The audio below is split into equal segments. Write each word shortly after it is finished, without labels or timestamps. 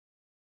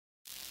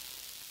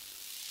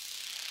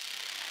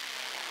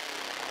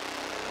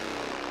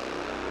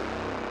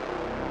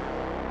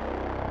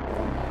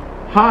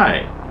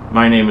Hi,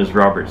 my name is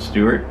Robbie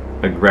Stewart,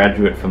 a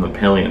graduate from the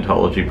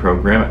Palaeontology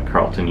program at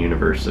Carleton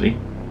University.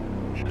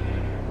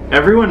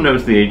 Everyone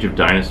knows the age of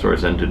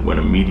dinosaurs ended when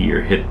a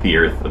meteor hit the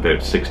Earth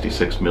about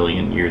 66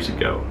 million years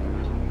ago.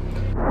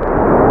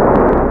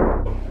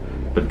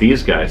 But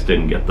these guys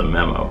didn't get the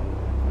memo.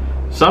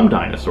 Some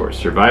dinosaurs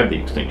survived the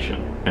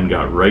extinction and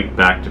got right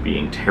back to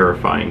being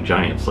terrifying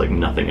giants like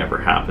nothing ever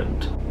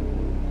happened.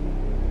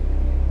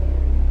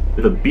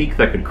 With a beak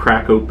that could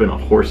crack open a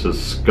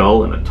horse's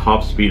skull at a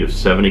top speed of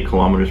 70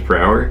 kilometers per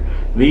hour,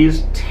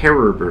 these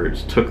terror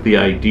birds took the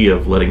idea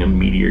of letting a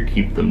meteor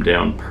keep them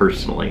down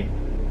personally.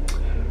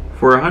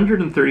 For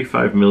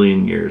 135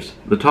 million years,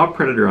 the top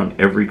predator on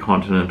every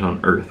continent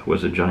on Earth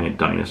was a giant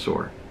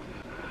dinosaur.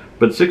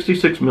 But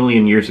 66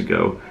 million years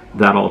ago,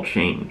 that all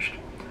changed.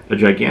 A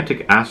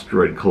gigantic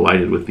asteroid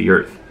collided with the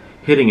Earth,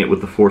 hitting it with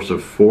the force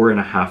of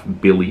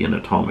 4.5 billion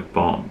atomic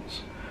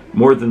bombs.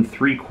 More than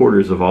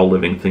 3/4 of all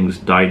living things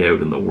died out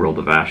in the world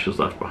of ashes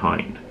left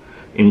behind,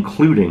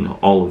 including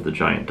all of the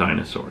giant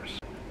dinosaurs.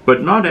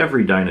 But not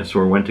every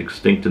dinosaur went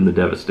extinct in the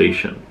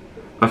devastation.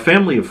 A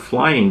family of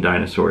flying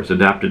dinosaurs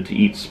adapted to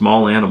eat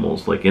small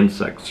animals like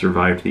insects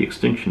survived the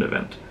extinction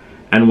event,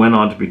 and went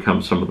on to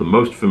become some of the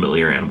most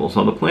familiar animals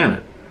on the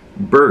planet: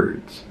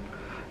 birds.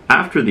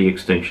 After the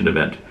extinction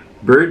event,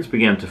 birds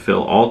began to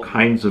fill all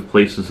kinds of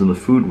places in the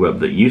food web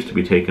that used to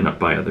be taken up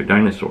by other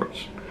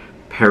dinosaurs.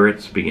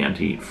 Parrots began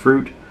to eat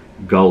fruit,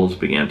 gulls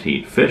began to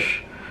eat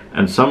fish,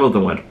 and some of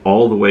them went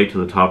all the way to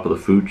the top of the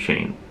food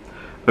chain.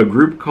 A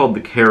group called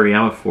the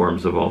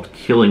carnivorous evolved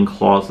killing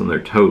claws on their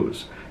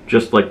toes,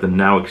 just like the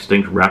now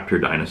extinct raptor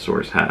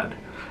dinosaurs had,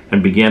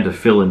 and began to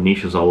fill in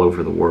niches all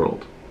over the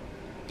world.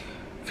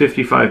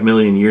 55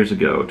 million years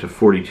ago to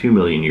 42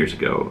 million years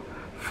ago,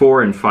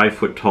 4 and 5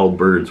 foot tall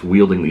birds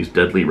wielding these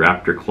deadly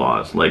raptor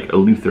claws, like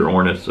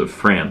Eleuthornis of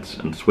France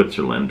and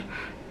Switzerland,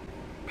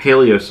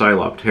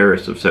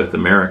 Palaeontology of South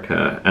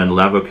America, and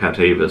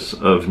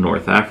Lavocatavis of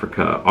North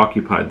Africa,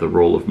 occupied the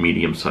role of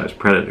medium-sized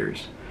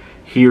predators.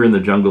 Here in the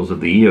jungles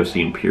of the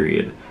Eocene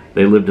period,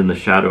 they lived in the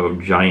shadow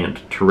of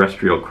giant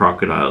terrestrial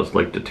crocodiles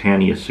like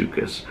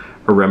Titanosuchus,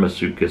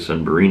 Eremasuchus,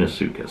 and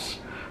Barenasuchus,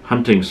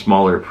 hunting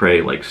smaller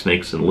prey like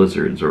snakes and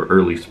lizards or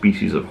early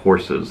species of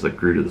horses that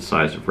grew to the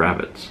size of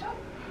rabbits.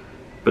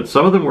 But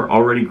some of them were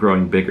already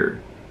growing bigger.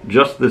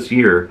 Just this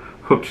year,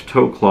 hooked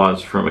toe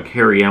claws from a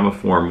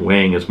carnivorous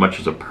weighing as much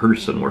as a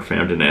person were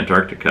found in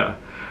Antarctica,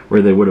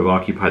 where they would have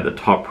occupied the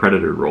top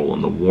predator role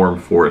in the warm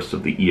forests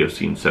of the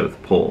Eocene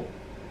South Pole.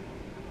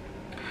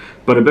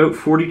 But about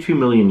 42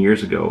 million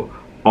years ago,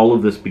 all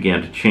of this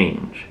began to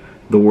change.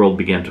 The world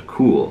began to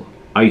cool,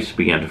 ice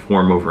began to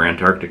form over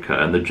Antarctica,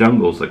 and the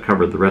jungles that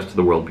covered the rest of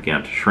the world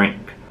began to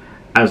shrink.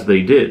 As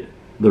they did,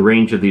 the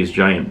range of these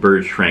giant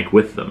birds shrank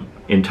with them.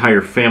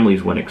 Entire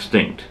families went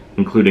extinct,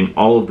 including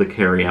all of the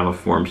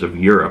carnivorous of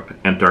Europe,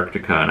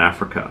 Antarctica, and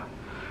Africa.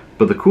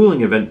 But the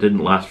cooling event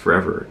didn't last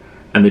forever,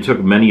 and they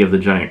took many of the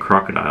giant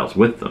crocodiles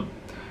with them.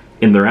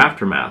 In their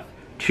aftermath,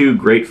 2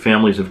 great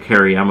families of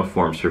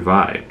carnivorous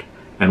survived,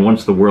 and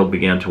once the world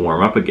began to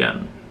warm up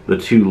again, the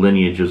 2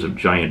 lineages of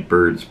giant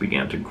birds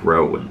began to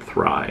grow and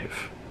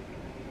thrive.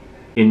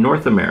 In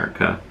North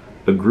America,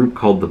 a group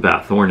called the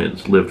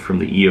Bathornids lived from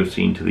the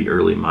Eocene to the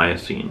early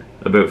Miocene,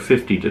 about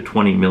 50 to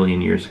 20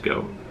 million years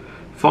ago.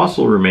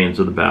 Fossil remains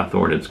of the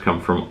Bathornids come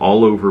from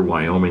all over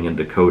Wyoming and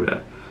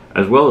Dakota,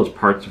 as well as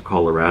parts of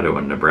Colorado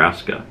and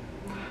Nebraska.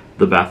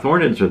 The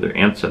Bathornids or their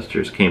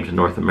ancestors came to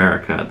North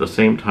America at the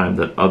same time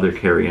that other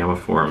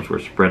carnivorous were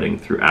spreading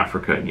through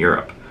Africa and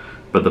Europe,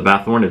 but the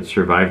Bathornids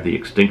survived the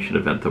extinction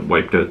event that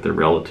wiped out their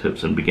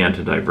relatives and began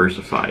to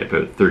diversify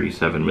about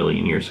 37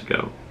 million years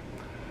ago.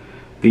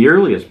 The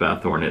earliest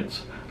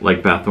Bathornids,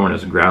 like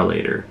Bathornis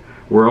grallator,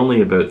 were only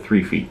about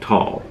 3 feet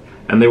tall,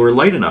 and they were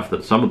light enough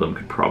that some of them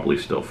could probably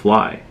still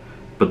fly.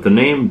 But the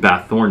name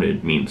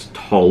Bathornid means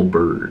tall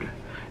bird,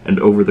 and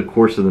over the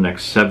course of the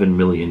next 7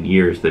 million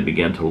years they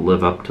began to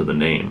live up to the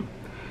name.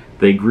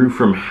 They grew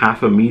from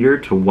 0.5 meter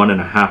to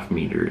 1.5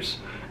 meters,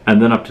 and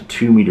then up to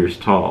 2 meters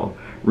tall,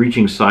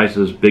 reaching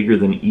sizes bigger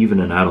than even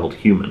an adult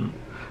human.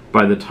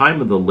 By the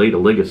time of the late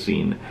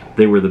Oligocene,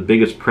 they were the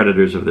biggest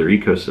predators of their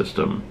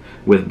ecosystem,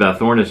 with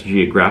Bathornis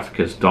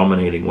geographicus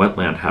dominating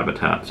wetland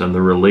habitats and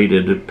the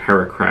related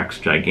Paracrax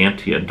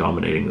gigantea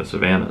dominating the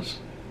savannas.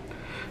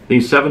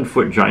 These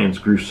 7-foot giants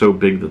grew so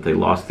big that they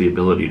lost the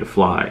ability to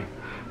fly,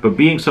 but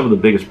being some of the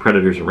biggest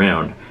predators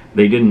around,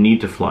 they didn't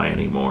need to fly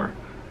anymore.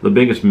 The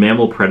biggest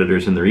mammal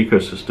predators in their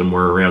ecosystem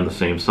were around the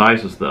same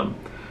size as them,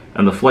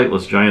 and the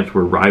flightless giants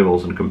were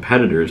rivals and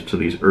competitors to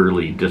these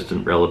early,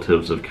 distant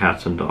relatives of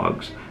cats and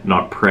dogs,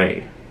 not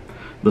prey.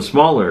 The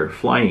smaller,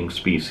 flying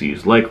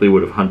species likely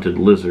would have hunted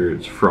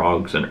lizards,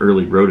 frogs, and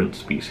early rodent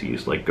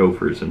species like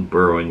gophers and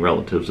burrowing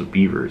relatives of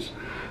beavers,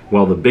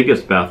 while the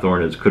biggest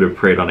Bathornids could have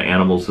preyed on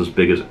animals as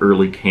big as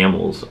early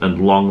camels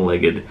and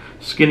long-legged,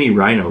 skinny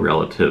rhino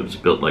relatives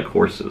built like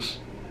horses.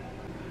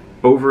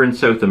 Over in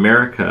South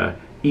America,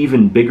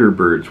 even bigger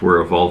birds were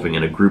evolving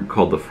in a group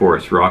called the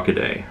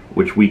Phorusrhacidae,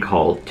 which we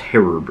call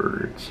terror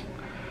birds.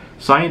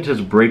 Scientists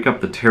break up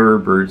the terror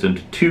birds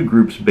into two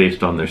groups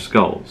based on their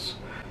skulls.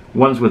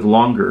 Ones with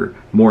longer,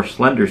 more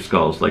slender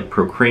skulls like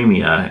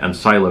Procrania and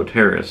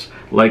Siloteris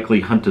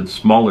likely hunted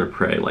smaller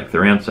prey like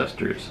their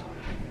ancestors.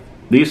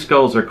 These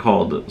skulls are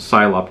called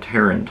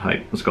Silopteran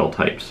skull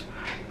types,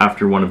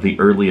 after one of the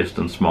earliest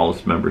and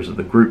smallest members of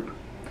the group.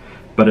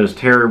 But as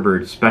terror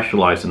birds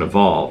specialized and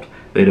evolved,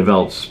 they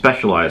developed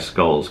specialized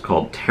skulls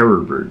called terror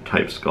bird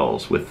type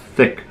skulls with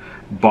thick,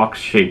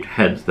 box-shaped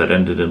heads that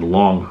ended in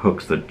long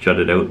hooks that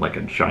jutted out like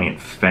a giant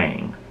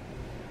fang.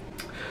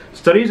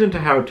 Studies into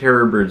how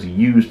terror birds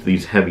used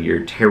these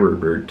heavier terror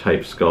bird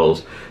type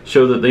skulls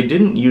show that they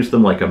didn't use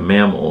them like a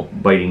mammal,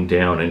 biting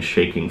down and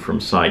shaking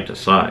from side to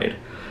side.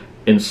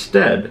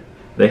 Instead,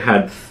 they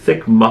had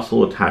thick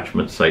muscle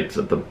attachment sites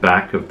at the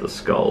back of the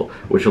skull,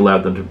 which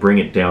allowed them to bring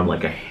it down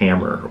like a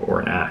hammer or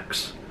an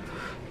axe.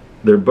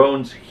 Their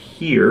bones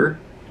here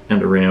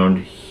and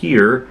around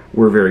here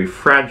were very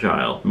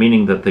fragile,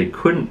 meaning that they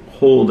couldn't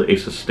hold a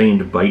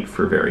sustained bite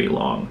for very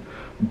long.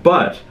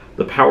 But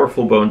the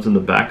powerful bones in the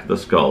back of the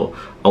skull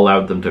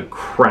allowed them to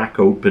crack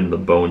open the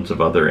bones of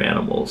other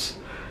animals,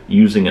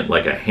 using it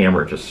like a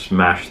hammer to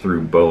smash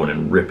through bone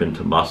and rip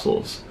into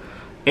muscles.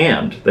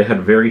 And they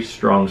had very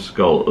strong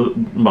skull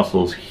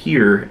muscles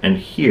here and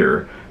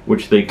here,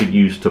 which they could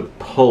use to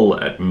pull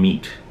at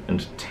meat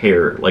and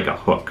tear like a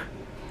hook.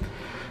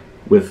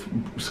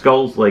 With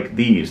skulls like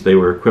these, they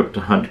were equipped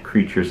to hunt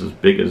creatures as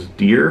big as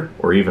deer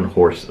or even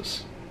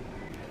horses.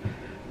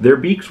 Their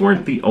beaks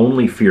weren't the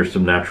only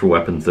fearsome natural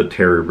weapons that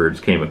terror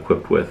birds came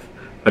equipped with.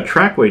 A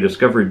trackway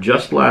discovered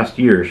just last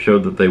year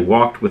showed that they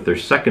walked with their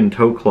second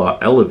toe claw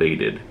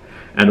elevated,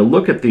 and a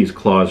look at these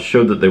claws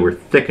showed that they were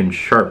thick and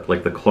sharp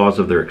like the claws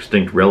of their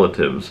extinct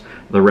relatives,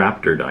 the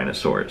raptor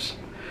dinosaurs.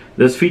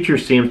 This feature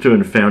seems to have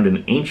been found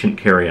in ancient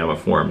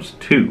caryomorphs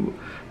too,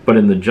 but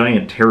in the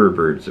giant terror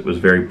birds it was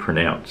very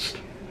pronounced.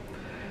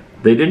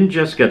 They didn't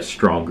just get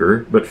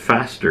stronger, but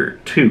faster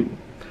too.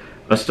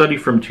 A study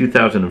from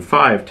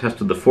 2005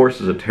 tested the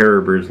forces a terror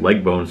bird's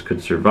leg bones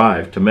could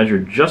survive to measure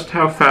just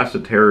how fast a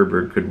terror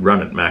bird could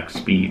run at max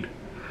speed.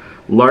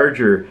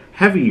 Larger,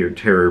 heavier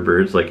terror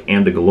birds like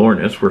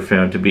Antigalornis were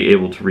found to be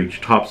able to reach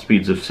top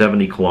speeds of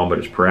 70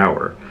 kilometers per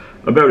hour,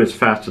 about as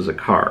fast as a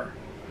car.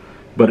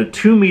 But a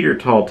 2-meter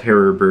tall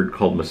terror bird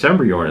called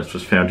Mesembryornis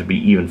was found to be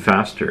even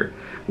faster,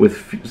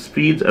 with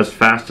speeds as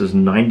fast as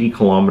 90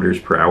 kilometers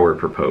per hour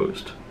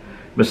proposed.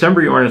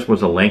 Mesembryornis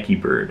was a lanky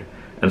bird,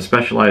 and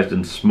specialized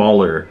in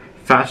smaller,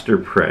 faster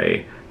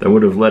prey that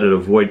would have let it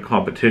avoid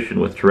competition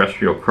with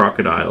terrestrial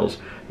crocodiles,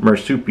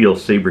 marsupial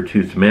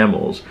saber-toothed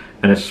mammals,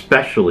 and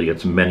especially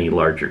its many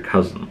larger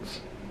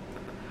cousins.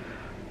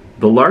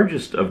 The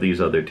largest of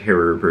these other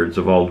terror birds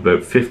evolved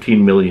about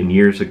 15 million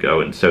years ago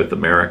in South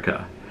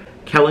America.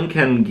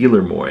 Kelenken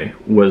guillermoy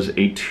was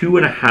a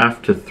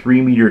 2.5 to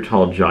 3 meter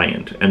tall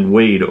giant and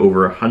weighed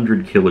over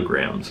 100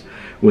 kilograms,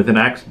 with an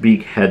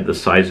axe-beak head the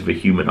size of a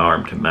human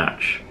arm to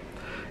match.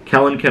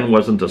 Kelenken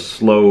wasn't a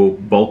slow,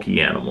 bulky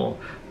animal,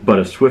 but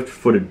a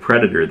swift-footed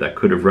predator that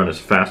could have run as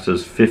fast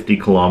as 50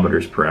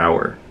 kilometers per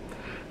hour.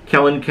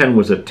 Kelenken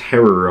was a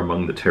terror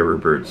among the terror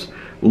birds,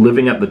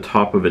 living at the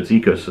top of its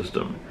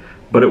ecosystem,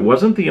 but it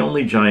wasn't the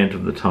only giant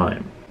of the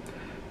time.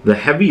 The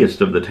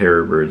heaviest of the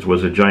terror birds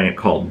was a giant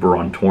called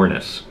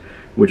Brontornis,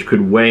 which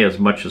could weigh as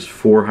much as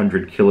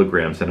 400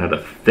 kilograms and had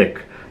a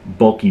thick,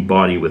 bulky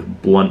body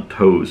with blunt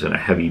toes and a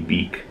heavy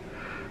beak.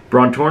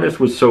 Brontornis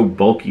was so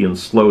bulky and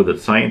slow that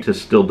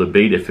scientists still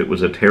debate if it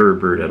was a terror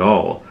bird at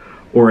all,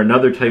 or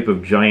another type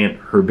of giant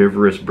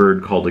herbivorous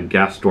bird called a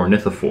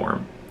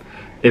gastornithiform.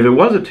 If it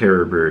was a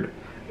terror bird,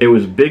 it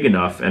was big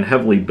enough and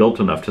heavily built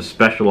enough to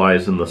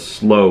specialize in the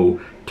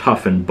slow,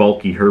 tough, and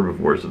bulky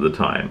herbivores of the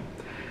time.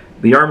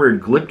 The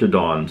armored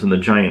glyptodons and the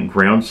giant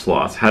ground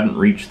sloths hadn't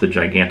reached the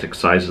gigantic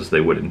sizes they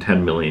would in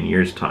 10 million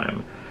years'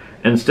 time,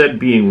 instead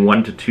being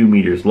 1 to 2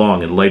 meters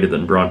long and lighter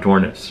than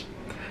Brontornis.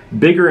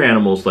 Bigger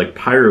animals like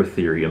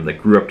Pyrotherium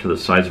that grew up to the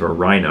size of a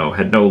rhino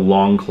had no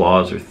long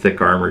claws or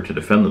thick armor to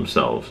defend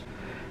themselves.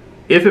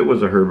 If it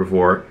was a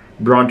herbivore,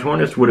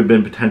 Brontornis would have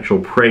been potential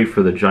prey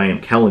for the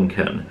giant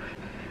Kelenken,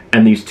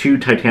 and these two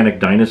titanic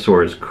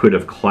dinosaurs could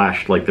have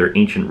clashed like their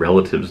ancient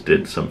relatives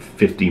did some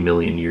 50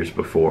 million years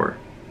before.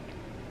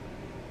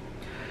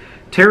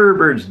 Terror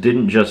birds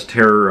didn't just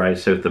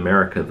terrorize South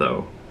America,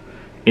 though.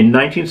 In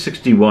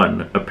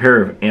 1961, a pair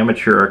of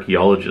amateur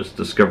archaeologists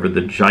discovered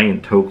the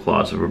giant toe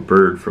claws of a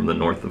bird from the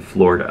north of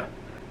Florida.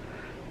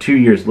 2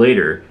 years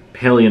later,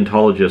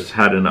 paleontologists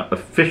had an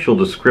official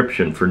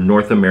description for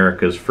North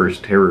America's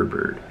first terror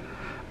bird,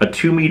 a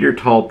 2-meter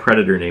tall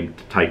predator named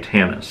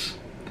Titanus.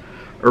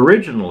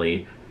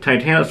 Originally,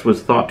 Titanus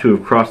was thought to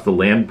have crossed the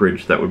land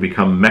bridge that would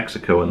become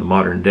Mexico in the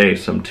modern day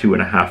some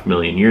 2.5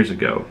 million years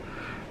ago.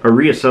 A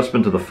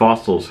reassessment of the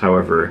fossils,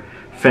 however,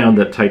 found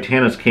that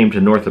Titanus came to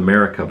North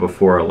America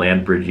before a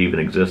land bridge even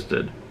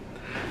existed.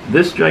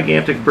 This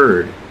gigantic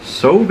bird,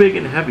 so big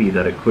and heavy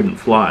that it couldn't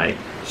fly,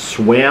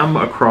 swam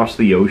across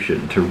the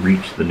ocean to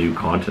reach the new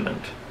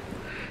continent.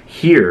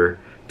 Here,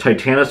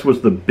 Titanus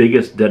was the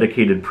biggest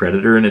dedicated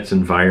predator in its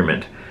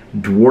environment,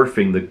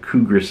 dwarfing the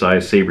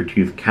cougar-sized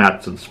saber-toothed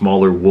cats and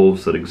smaller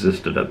wolves that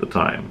existed at the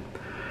time.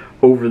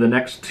 Over the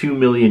next 2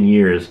 million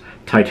years,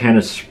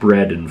 Titanus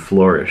spread and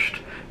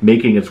flourished,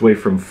 making its way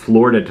from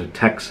Florida to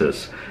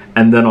Texas,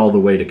 and then all the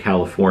way to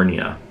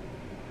California.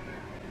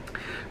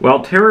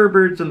 While terror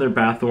birds and their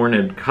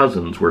bathornid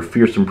cousins were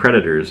fearsome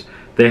predators,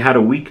 they had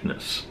a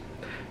weakness.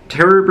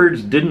 Terror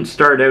birds didn't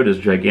start out as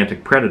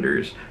gigantic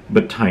predators,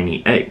 but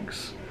tiny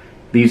eggs.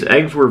 These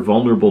eggs were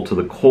vulnerable to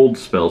the cold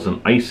spells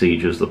and ice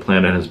ages the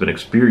planet has been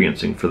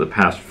experiencing for the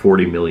past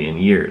 40 million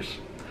years.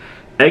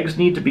 Eggs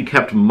need to be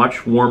kept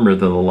much warmer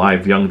than the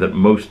live young that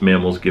most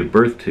mammals give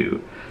birth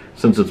to,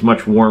 since it's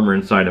much warmer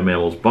inside a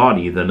mammal's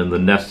body than in the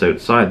nests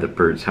outside that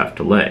birds have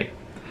to lay.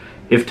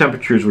 If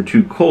temperatures were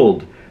too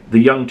cold, the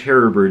young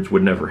terror birds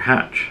would never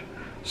hatch.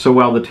 So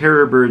while the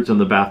terror birds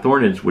and the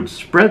bathornids would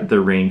spread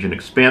their range and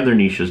expand their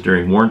niches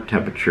during warm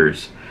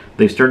temperatures,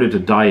 they started to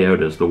die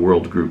out as the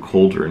world grew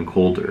colder and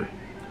colder.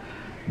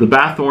 The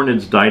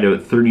bathornids died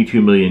out 32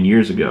 million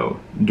years ago,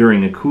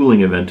 during a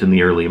cooling event in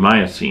the early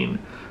Miocene,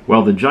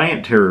 while the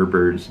giant terror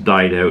birds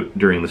died out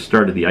during the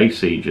start of the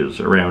ice ages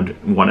around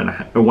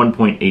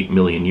 1.8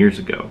 million years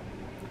ago.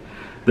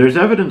 There's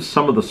evidence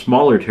some of the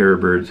smaller terror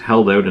birds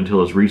held out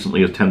until as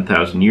recently as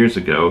 10,000 years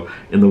ago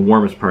in the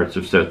warmest parts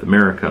of South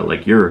America,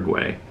 like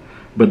Uruguay,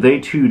 but they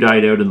too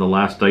died out in the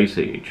last ice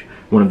age,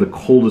 one of the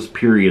coldest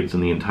periods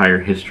in the entire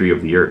history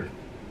of the Earth.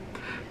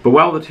 But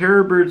while the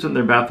terror birds and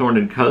their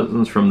bathornid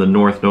cousins from the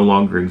north no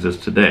longer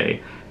exist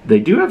today, they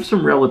do have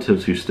some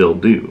relatives who still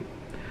do.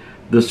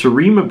 The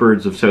Surima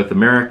birds of South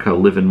America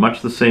live in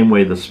much the same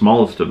way the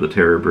smallest of the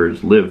terror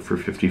birds lived for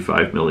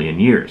 55 million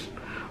years,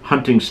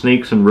 hunting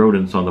snakes and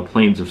rodents on the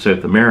plains of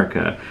South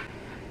America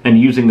and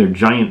using their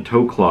giant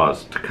toe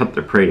claws to cut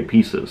their prey to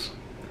pieces.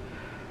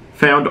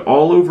 Found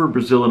all over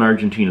Brazil and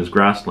Argentina's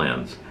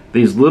grasslands,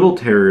 these little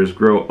terrors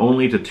grow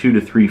only to 2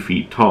 to 3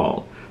 feet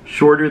tall,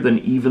 shorter than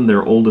even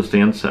their oldest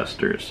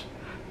ancestors.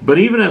 But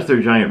even as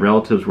their giant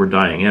relatives were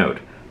dying out,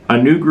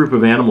 a new group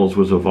of animals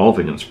was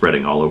evolving and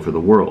spreading all over the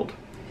world.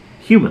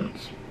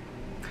 Humans.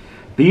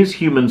 These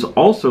humans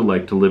also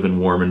like to live in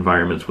warm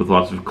environments with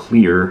lots of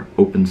clear,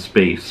 open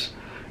space,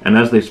 and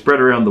as they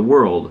spread around the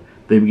world,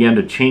 they began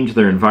to change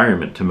their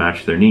environment to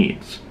match their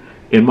needs.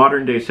 In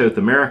modern-day South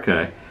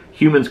America,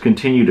 humans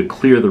continue to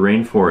clear the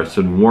rainforests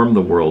and warm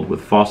the world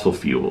with fossil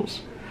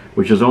fuels,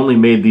 which has only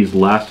made these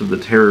last of the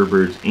terror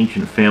birds'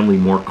 ancient family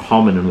more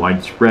common and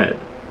widespread.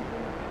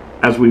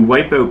 As we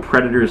wipe out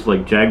predators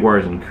like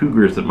jaguars and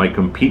cougars that might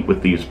compete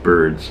with these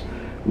birds,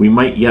 we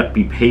might yet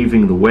be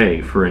paving the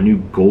way for a new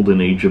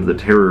golden age of the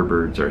terror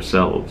birds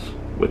ourselves,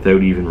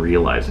 without even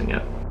realizing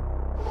it.